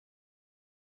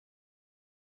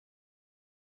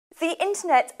The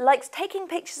internet likes taking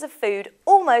pictures of food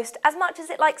almost as much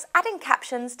as it likes adding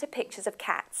captions to pictures of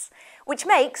cats, which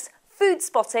makes food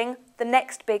spotting the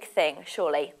next big thing,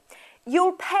 surely.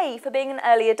 You'll pay for being an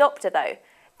early adopter though.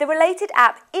 The related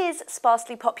app is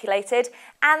sparsely populated,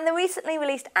 and the recently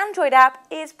released Android app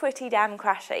is pretty damn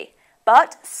crashy.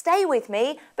 But stay with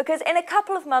me, because in a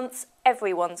couple of months,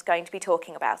 everyone's going to be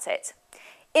talking about it.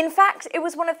 In fact, it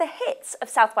was one of the hits of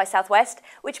South by Southwest,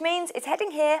 which means it's heading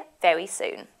here very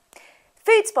soon.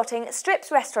 Foodspotting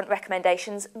strips restaurant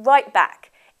recommendations right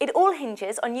back. It all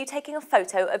hinges on you taking a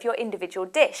photo of your individual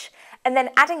dish, and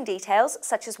then adding details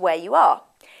such as where you are.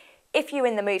 If you're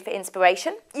in the mood for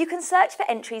inspiration, you can search for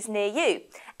entries near you,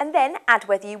 and then add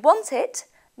whether you want it,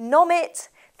 nom it,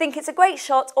 think it's a great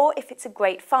shot, or if it's a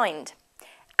great find.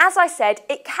 As I said,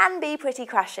 it can be pretty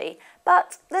crashy,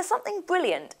 but there's something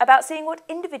brilliant about seeing what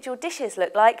individual dishes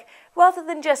look like, rather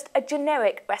than just a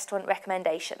generic restaurant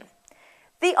recommendation.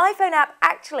 The iPhone app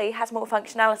actually has more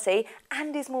functionality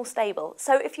and is more stable,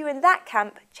 so if you're in that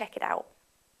camp, check it out.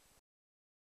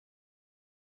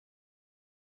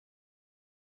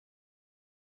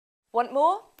 Want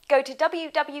more? Go to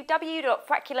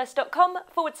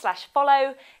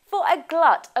www.frackulous.com/follow for a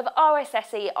glut of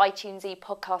RSS-y, iTunes-y,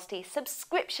 podcasty,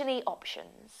 subscription-y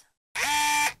options.